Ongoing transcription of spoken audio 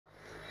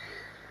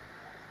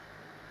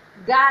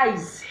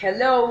Guys,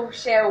 hello,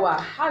 Shewa.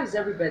 How is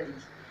everybody?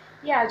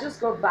 Yeah, I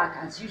just got back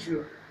as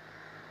usual.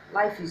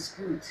 Life is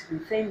good. We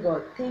thank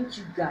God. Thank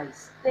you,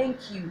 guys.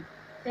 Thank you.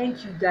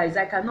 Thank you, guys.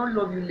 I cannot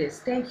love you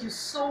less. Thank you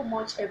so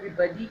much,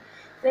 everybody.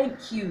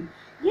 Thank you.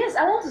 Yes,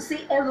 I want to say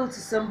hello to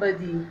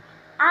somebody.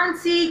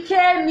 Auntie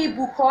Kemi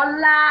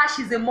Bukola.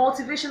 She's a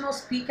motivational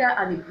speaker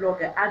and a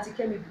blogger. Auntie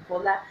Kemi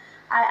Bukola.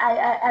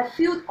 I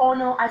feel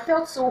honored. I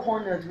felt so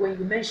honored when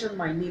you mentioned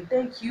my name.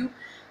 Thank you.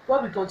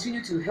 God will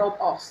continue to help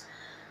us.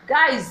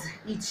 Guys,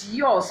 it's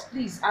yours,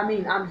 please. I'm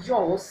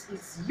yours.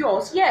 It's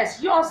yours. Yes,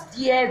 yours,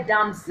 dear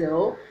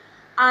damsel.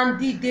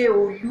 Andy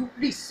Deolu,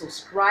 please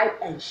subscribe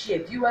and share.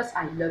 Viewers,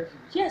 I love you.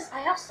 Yes,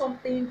 I have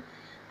something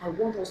I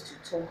want us to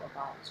talk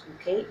about.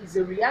 Okay, it's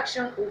a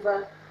reaction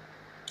over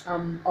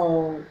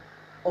or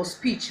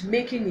speech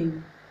making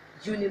in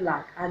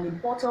Unilag. An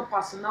important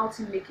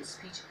personality make a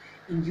speech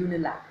in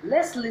Unilag.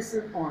 Let's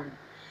listen on.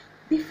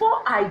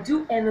 Before I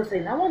do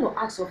anything, I want to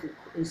ask of a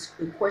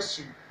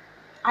question.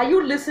 Are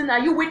you listening? Are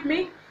you with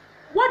me?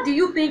 What do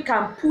you think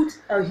can put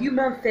a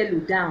human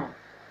fellow down?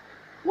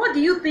 What do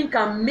you think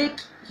can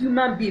make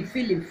human being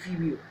feel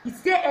inferior?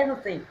 Is there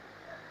anything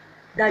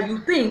that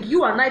you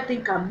and I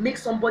think can make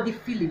somebody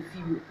feel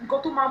inferior?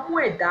 Nǹkan tó máa mú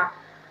ẹ̀dá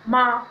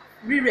máa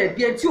rí rẹ̀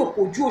bí ẹni tí ò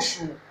kojú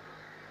òṣùwọ̀n.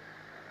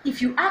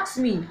 If you ask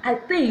me, I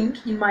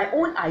think in my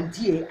own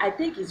idea, I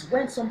think it's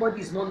when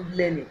somebody is not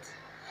learned.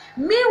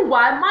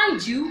 Meanwhile,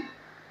 mind you,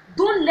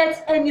 don't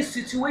let any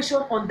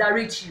situation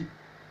underrate you.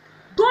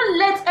 Don't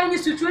let any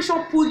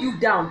situation pull you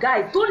down,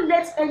 guys. Don't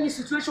let any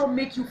situation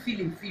make you feel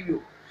inferior.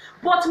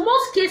 But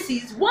most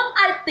cases, what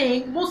I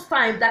think most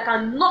times that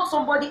can knock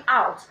somebody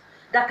out,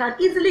 that can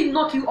easily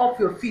knock you off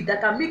your feet,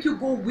 that can make you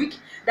go weak,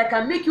 that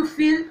can make you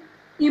feel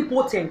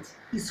impotent,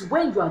 is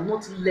when you are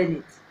not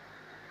learning.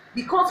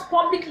 Because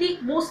publicly,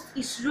 most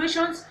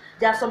situations,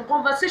 there are some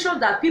conversations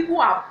that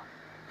people are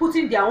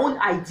putting their own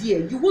idea.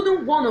 You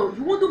wouldn't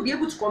be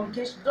able to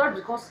communicate just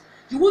because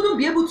you wouldn't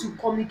be able to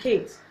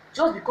communicate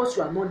just because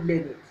you are not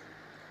learning.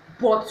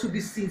 But to be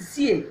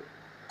sincere,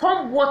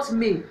 come what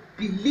may,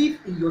 believe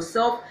in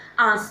yourself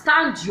and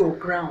stand your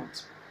ground.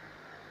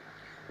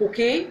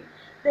 Okay?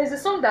 There's a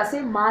song that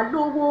says màá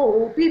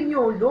lówó bí mi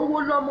ò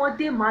lówó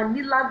lọ́mọdé màá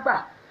ní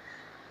lágbà.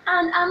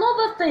 And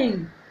another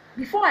thing,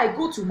 before I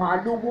go to màá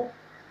lówó,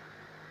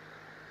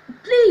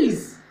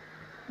 please,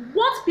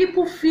 what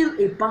people feel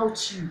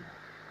about you,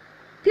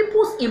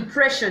 people's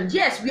impression,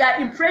 yes, we are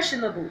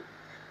impressionable.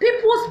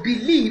 People's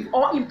belief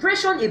or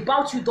impression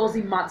about you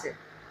doesn't matter.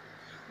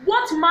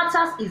 What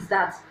matters is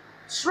that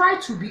try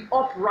to be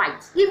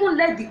upright. Even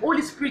let the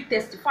Holy Spirit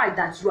testify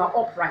that you are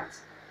upright.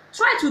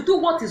 Try to do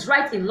what is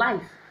right in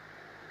life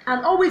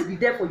and always be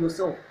there for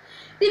yourself.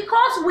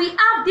 Because we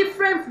have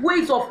different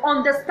ways of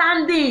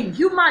understanding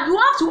human. You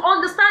have to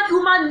understand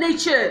human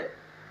nature.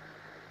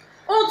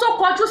 Ohun tó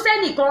kọjú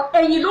sẹ́nìkan,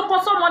 ẹ̀yìn ló kọ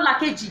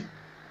sọ́mọlàkejì.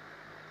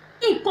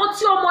 Nǹkan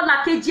tí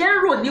ọmọlàkejì ń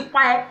rò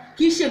nípa ẹ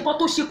kì í ṣe nǹkan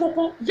tó ṣe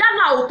kókó.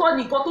 Yálà òótọ́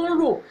ni nǹkan tó ń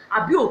rò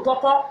àbí òótọ́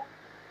kọ́.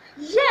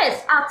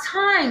 Yes, at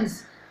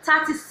times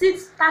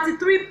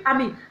 33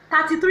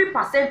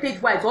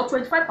 percentage wise or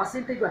 25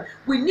 percentage wise,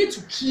 we need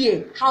to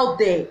care out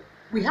there.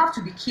 We have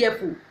to be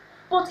careful.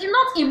 But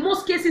not in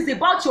most cases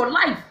about your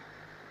life.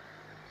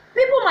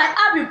 People might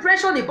have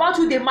impression about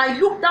you, they might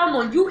look down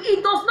on you.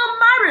 It does not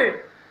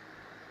matter.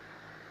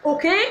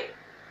 Okay?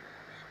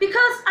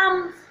 Because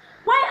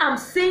why I'm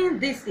saying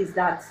this is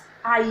that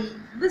I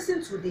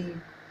listened to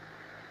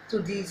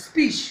the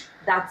speech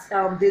that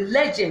the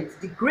legend,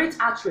 the great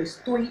actress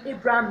Toyin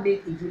Abraham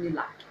made in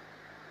Unilag.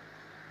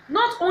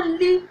 Not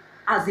only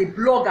as a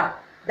blogger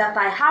that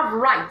I have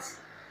right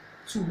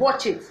to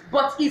watch it,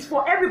 but it's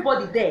for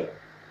everybody there.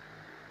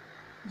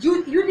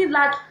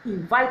 Unilag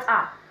invite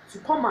her to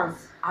come and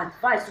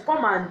advise, to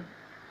come and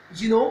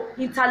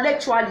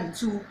intellectually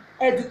to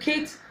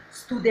educate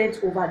students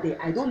over there.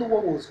 I don't know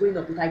what was going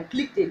on, but I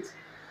clicked it.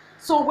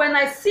 So when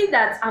I see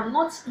that I'm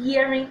not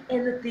hearing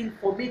anything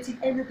formative,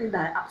 anything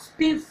that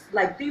things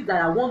that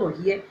I want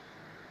to hear,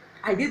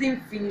 I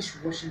didn't finish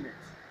watching it.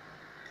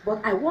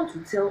 But I want to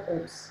tell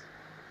us,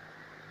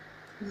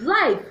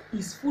 life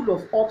is full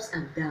of ups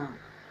and downs.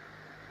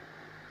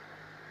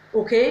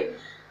 Okay?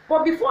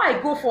 But before I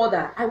go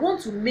further, I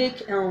want to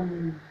make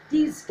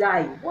this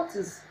guy,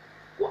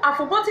 I've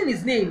forgotten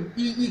his name.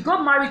 He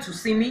got married to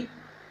Simi.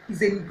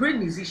 He's a great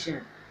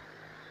musician.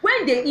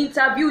 When they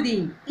interviewed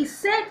him, he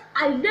said,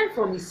 I learned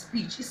from his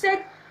speech. He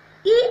said,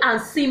 he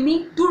and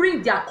Simi,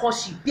 during their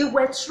courtship, they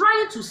were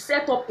trying to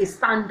set up a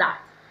standard.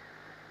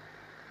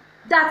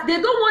 That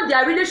they don't want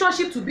their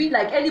relationship to be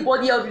like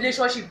anybody else's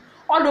relationship.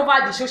 All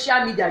over the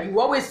social media, you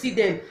always see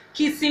them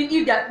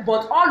kissing,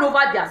 but all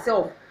over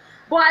themselves.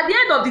 But at the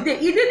end of the day,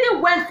 it didn't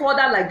went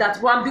further like that.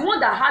 But I'm the one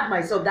that had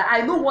myself, that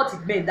I know what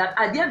it meant. That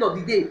at the end of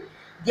the day,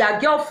 their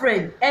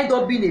girlfriend ended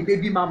up being a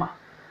baby mama.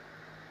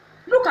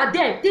 Look at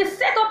them. They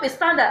set up a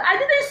standard. I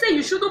didn't say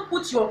you shouldn't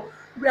put your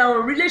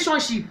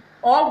relationship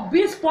or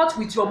being sport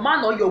with your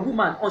man or your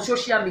woman on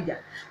social media.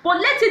 But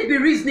let it be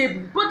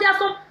reasonable. But there are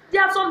some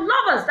There are some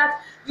lovers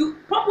that you,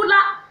 popular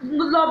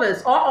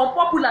lovers or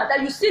unpopular,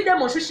 that you see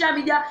them on social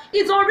media,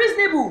 it's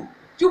unreasonable.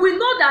 You will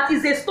know that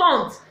it's a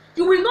stunt.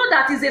 You will know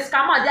that it's a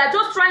scammer. They are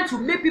just trying to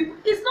make people.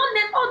 It's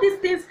not, all these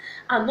things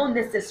are not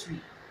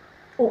necessary.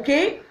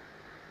 Okay?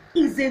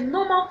 It's a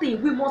normal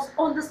thing. We must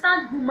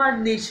understand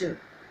human nature.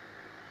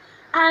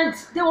 And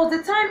there was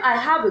a time I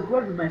have a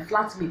girl with my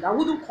flatmate. I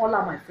wouldn't call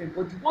her my friend,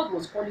 but the word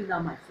was calling her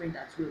my friend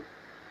as well.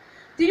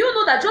 Do you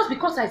know that just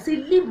because I say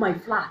leave my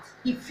flat,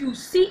 if you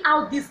see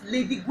how this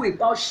lady go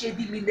about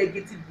shading me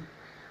negatively,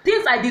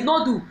 things I did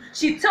not do,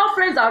 she tell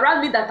friends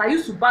around me that I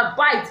used to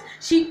backbite.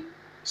 She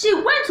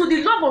went to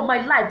the love of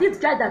my life, this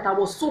guy that I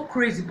was so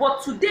crazy.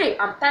 But today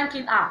I'm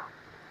thanking her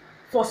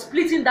for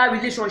splitting that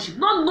relationship,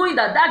 not knowing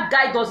that that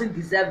guy doesn't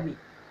deserve me.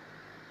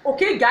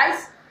 Okay,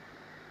 guys?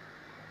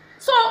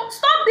 So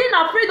stop being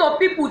afraid of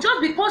people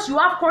just because you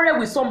have quarrel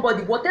with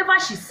somebody, whatever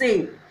she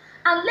say.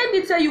 And let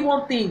me tell you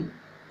one thing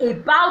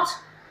about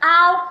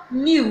how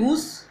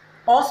news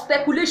or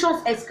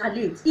speculations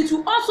escalate. It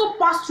will also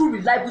pass through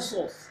reliable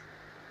source.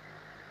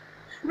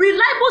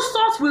 Reliable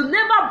source will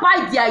never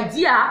buy the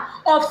idea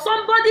of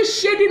somebody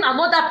shading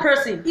another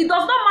person. It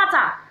does not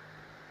matter.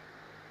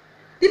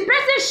 The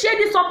person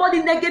shading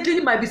somebody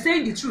negatively might be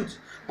saying the truth.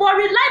 But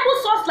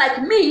reliable source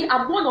like me,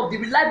 I'm one of the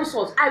reliable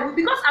source.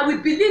 Because I will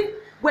believe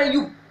when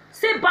you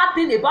say bad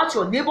thing about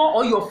your neighbor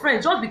or your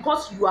friend, just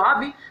because you are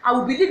having, I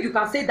will believe you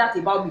can say that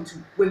about me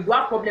too when you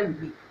have problem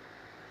with me.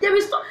 There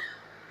is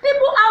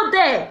people out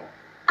there.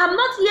 I'm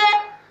not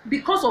here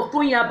because of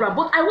Toyin Abraham,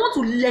 but I want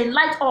to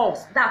enlighten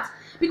us that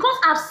because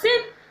I've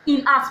seen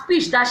in her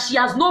speech that she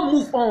has not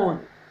moved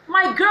on.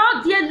 My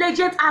girl, dear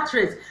legend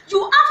actress,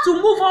 you have to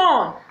move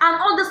on and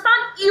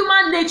understand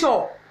human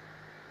nature.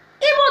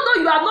 Even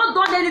though you have not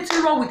done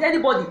anything wrong with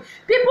anybody,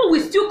 people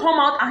will still come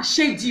out and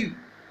shade you.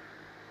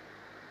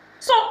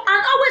 So,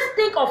 and always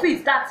think of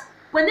it that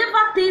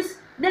whenever things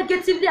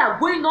negatively are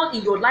going on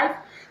in your life,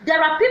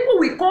 there are people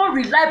we call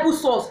reliable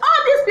source.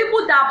 All these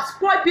people that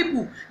spoil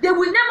people, they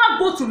will never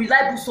go to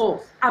reliable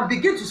source and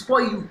begin to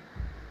spoil you.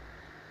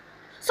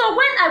 So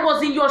when I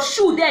was in your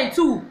shoe then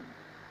too,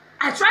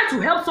 I try to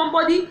help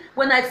somebody.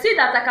 When I see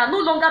that I can no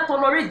longer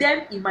tolerate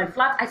them in my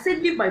flat, I say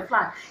leave my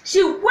flat.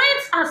 She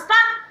went and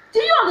started. Do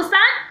you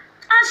understand?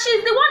 And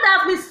she's the one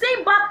that has been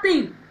saying bad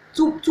things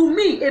to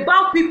me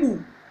about people.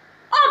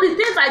 All the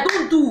things I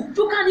don't do,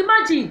 you can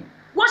imagine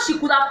what she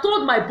could have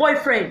told my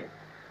boyfriend,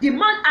 the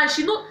man, and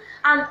she know,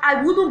 and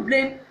I wouldn't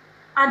blame.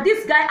 And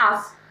this guy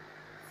has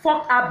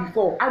fucked her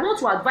before. I want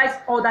to advise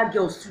other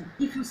girls too.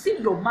 If you see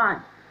your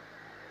man,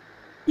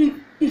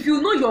 if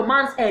you know your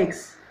man's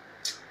ex,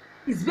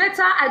 it's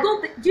better.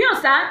 Do you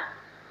understand?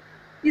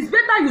 It's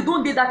better you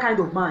don't date that kind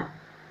of man.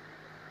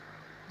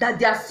 That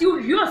they are still,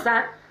 you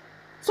understand?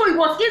 So it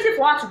was easy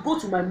for her to go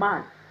to my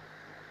man.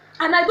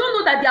 And I don't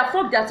know that they have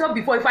fucked themselves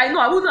before. If I know,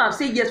 I wouldn't have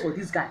said yes for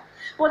this guy.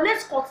 But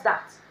let's cut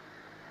that.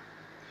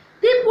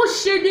 People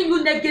shading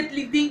you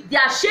negatively,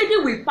 their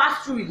shading will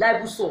pass through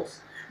reliable source.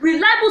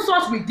 Reliable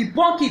source will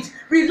debunk it.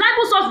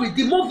 Reliable source will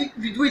demote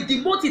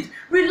it.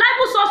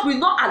 Reliable source will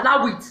not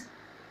allow it.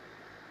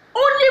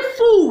 Only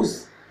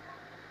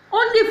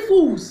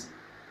fools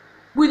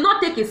will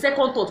not take a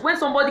second thought when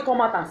somebody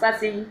come out and start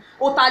saying,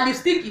 "Oh, ta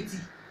lipstick iti.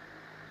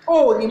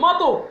 Oh, ni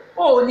moto.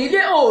 Oh, ni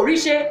le. Oh,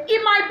 riche."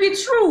 It might be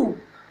true.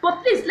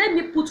 But please, let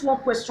me put one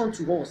question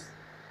to us.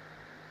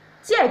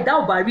 Tí ẹ̀dá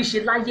ò bá rí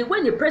ṣe láyé,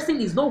 when a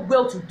person is not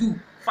well to do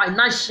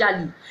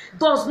financially,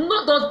 does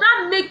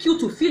that make you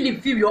to feel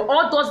inferior,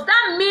 or does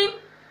that mean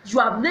you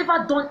have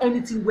never done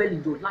anything well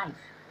in your life?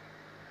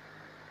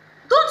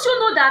 Don't you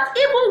know that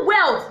even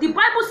wealth, the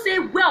Bible says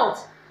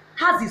wealth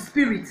has a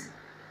spirit.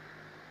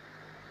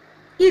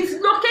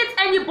 It locates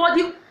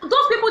anybody.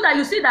 Those people that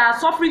you see that are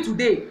suffering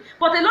today,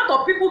 but a lot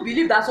of people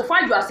believe that so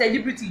far you are a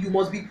celebrity, you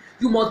must be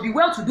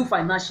well to do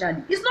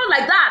financially. It's not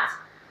like that.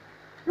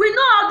 We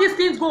know how these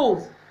things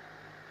go.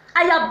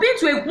 I have been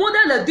to a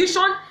model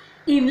audition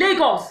in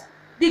Lagos.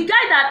 The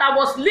guy that I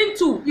was linked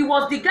to, he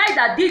was the guy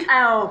that did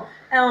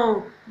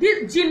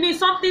this Jimmy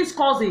something's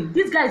cousin.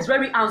 This guy is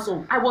very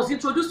handsome. I was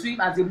introduced to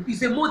him as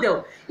he's a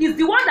model. He's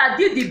the one that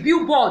did the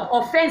billboard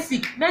of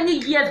Fencing many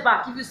years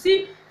back. If you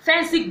see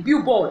Fencing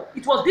billboard,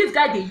 it was this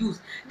guy they used.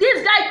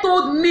 This guy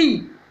told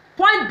me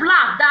point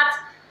blank that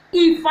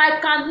if I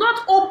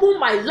cannot open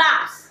my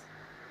laps,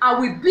 I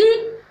will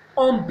be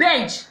on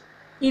bench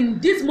in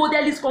this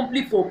modelist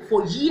company for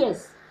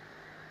years.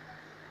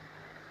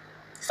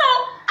 So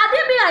I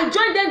didn't mean I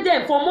joined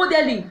them for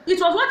modeling. It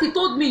was what he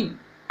told me.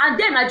 And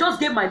then I just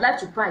gave my life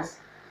to Christ.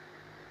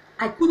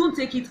 I couldn't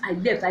take it. I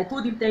left. I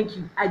told him thank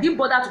you. I didn't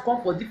bother to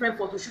come for different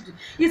photo shooting.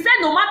 He said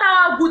no matter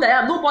how good I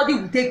am, nobody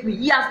will take me.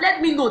 He has let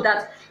me know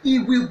that he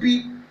will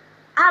be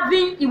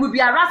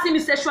harassing me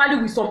sexually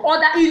with some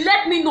other. He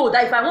let me know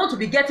that if I want to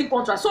be getting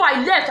contract. So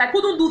I left. I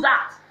couldn't do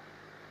that.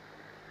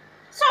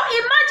 So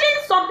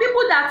imagine some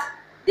people that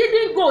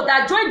didn't go,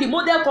 that joined the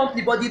model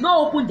company but did not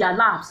open their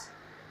labs.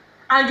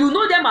 And you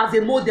know them as a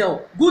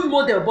model, good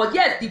model, but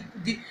yes,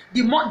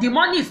 the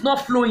money is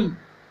not flowing.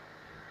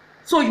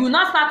 So you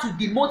now start to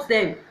demote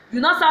them. you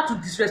now start to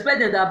disrespect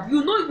them, that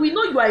we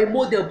know you are a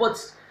model,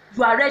 but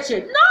you are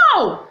wretched.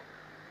 No,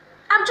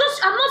 I'm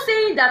not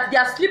saying that they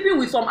are sleeping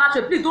with some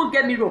actress, please don't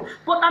get me wrong,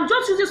 but I'm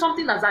just using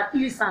something as an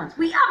instance.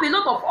 We have a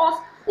lot of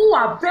us who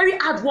are very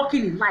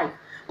hardworking in life,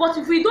 but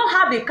if we don't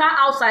have a car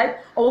outside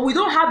or we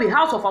don't have a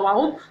house of our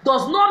own,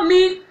 does not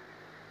mean,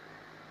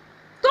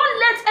 don't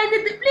let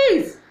anything,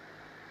 please.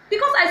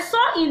 Because I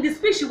saw in the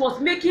speech she was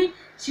making,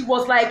 she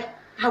was like,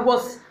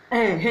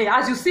 hey,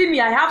 as you see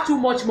me, I have too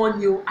much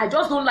money, I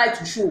just don't like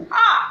to show.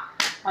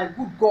 My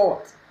good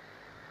God,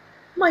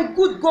 my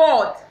good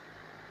God.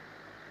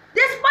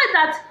 Despite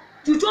that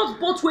you just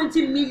bought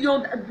 20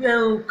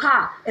 million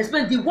car,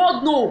 expect the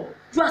world know,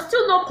 you are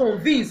still not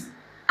convinced.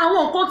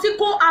 Àwọn nǹkan tí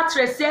kò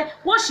actress say,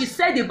 what she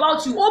said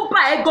about you, ó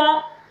bà ẹ́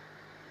gan.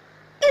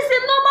 It's a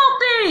normal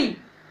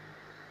thing.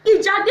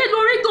 Ìjàdé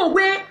lórí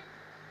dòwe.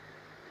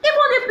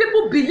 Even if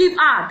people believe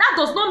that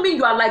does not mean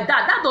you are like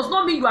that. That does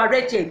not mean you are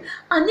wretched.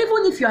 And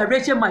even if you are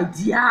wretched, my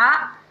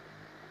dear,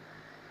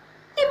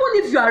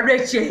 even if you are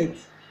wretched,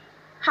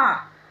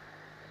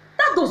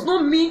 that does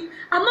not mean,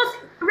 I'm not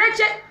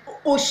wretched.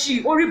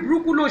 Oshi, ori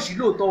burúkú lòṣì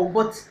lóòótọ́,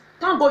 but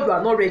thank God you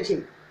are not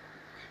wretched.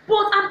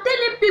 But I'm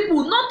telling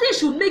people, nothing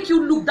should make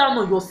you look down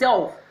on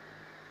yourself.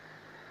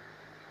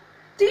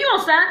 Do you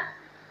understand?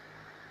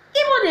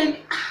 Even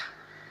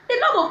a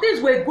lot of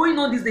things were going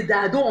on these days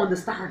that I don't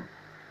understand.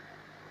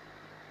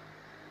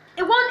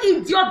 And one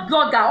idiot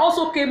blogger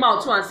also came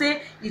out too and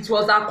say it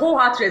was her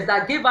co-actress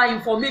that gave her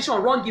information,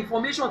 wrong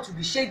information, to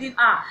be shading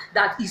her,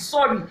 that is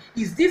sorry,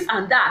 is this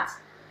and that.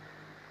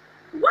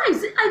 Why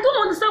is it? I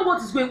don't understand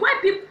what is going. Why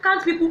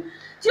can't people? Do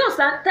you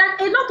understand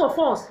that a lot of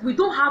us, we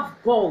don't have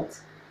gold,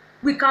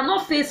 we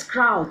cannot face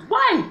crowd?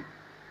 Why?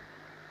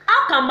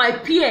 How can my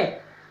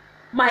peer,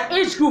 my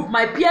age group,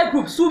 my peer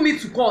group sue me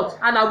to court,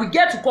 and I will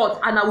get to court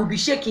and I will be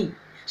shaking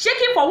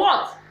for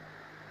what?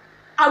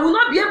 I will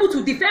not be able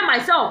to defend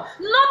myself.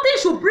 Nothing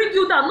should bring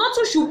you down.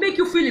 Nothing should make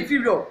you feel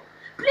inferior.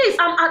 Please,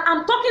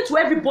 I'm talking to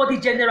everybody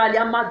generally.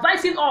 I'm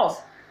advising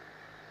us,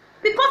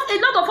 because a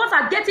lot of us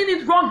are getting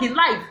it wrong in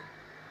life.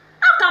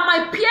 How can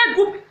my peer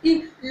group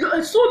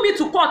sue me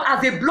to court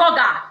as a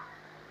blogger?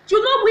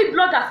 You know, we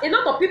bloggers, a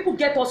lot of people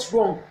get us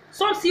wrong.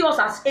 Some see us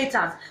as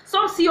haters.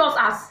 Some see us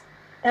as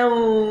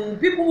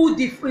people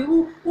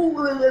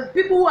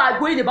who are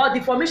going about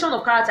deformation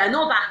of character. I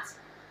know that.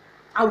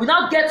 I will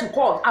now get to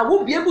court. I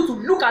won't be able to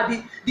look at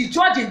the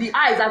judge in the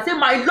eyes and say,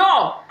 my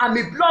lord, I'm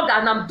a blogger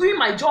and I'm doing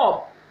my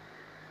job.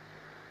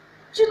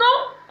 You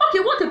know, okay,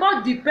 what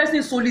about the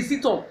person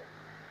solicitor?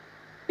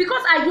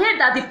 Because I heard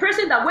that the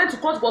person that went to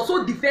court was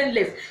so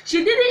defenseless.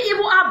 She didn't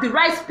even have the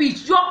right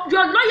speech. Your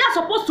lawyer is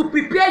supposed to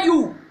prepare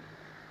you.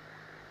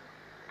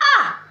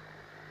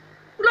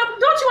 Look,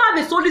 don't you have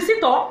a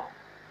solicitor?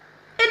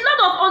 A lot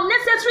of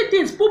unnecessary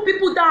things put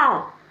people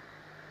down.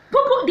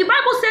 The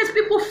Bible says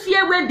people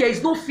fear when there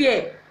is no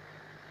fear.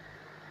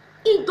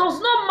 It does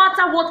not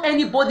matter what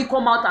anybody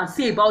come out and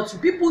say about you.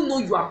 People know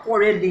you are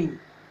quarreling.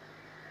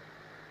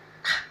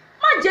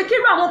 Má jẹ́ kí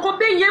irú àwọn kan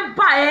bẹ́ẹ̀ yẹn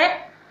bà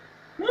ẹ́.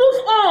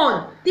 Move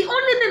on. The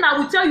only thing I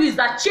will tell you is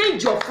that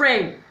change your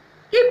friend.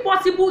 If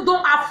possible,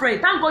 don't have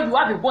friends. Thank God you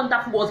have a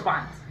wonderful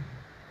husband.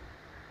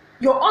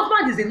 Your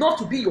husband is enough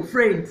to be your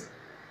friend.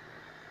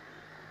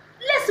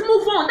 Let's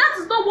move on. That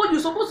is not what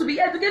you're supposed to be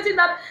educating.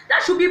 That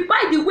should be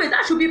by the way.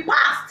 That should be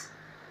past.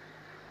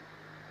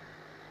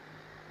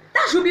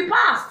 That should be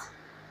past.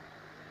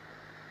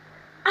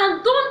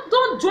 And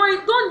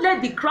don't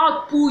let the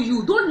crowd pull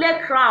you. Don't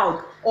let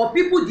crowd or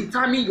people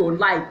determine your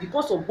life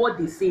because of what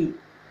they say.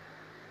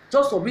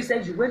 Just for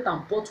recent, you went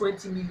and bought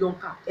 20 million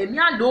car.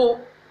 Emiano,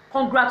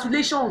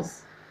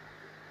 congratulations.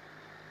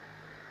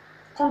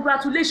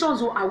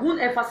 Congratulations. I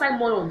won't emphasize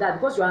more on that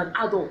because you are an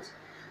adult.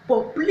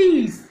 But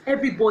please,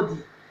 everybody,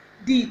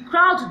 the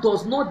crowd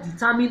does not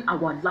determine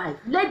our life.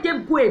 Let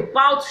them go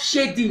about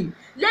shading.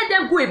 Let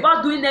them go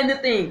about doing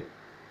anything.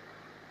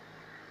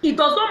 It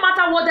does not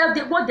matter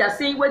what they are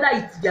saying, whether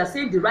they are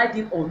saying the right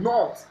thing or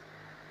not.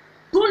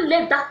 Don't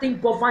let that thing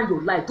govern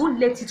your life. Don't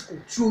let it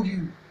control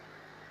you.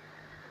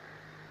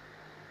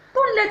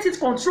 Don't let it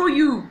control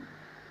you.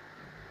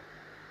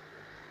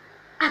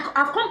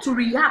 I've come to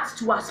react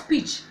to her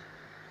speech.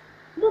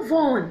 Move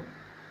on.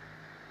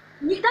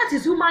 That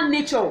is human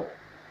nature.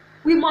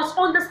 We must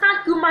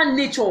understand human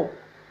nature.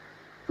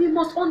 We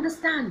must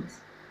understand.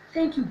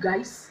 Thank you,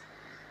 guys.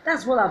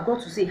 That's what I've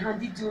got to say.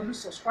 Handy Diolu,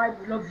 subscribe.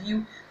 We love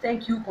you.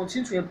 Thank you.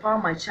 Continue to empower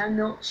my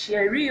channel.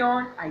 Share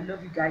on. I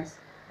love you guys.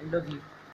 I love you.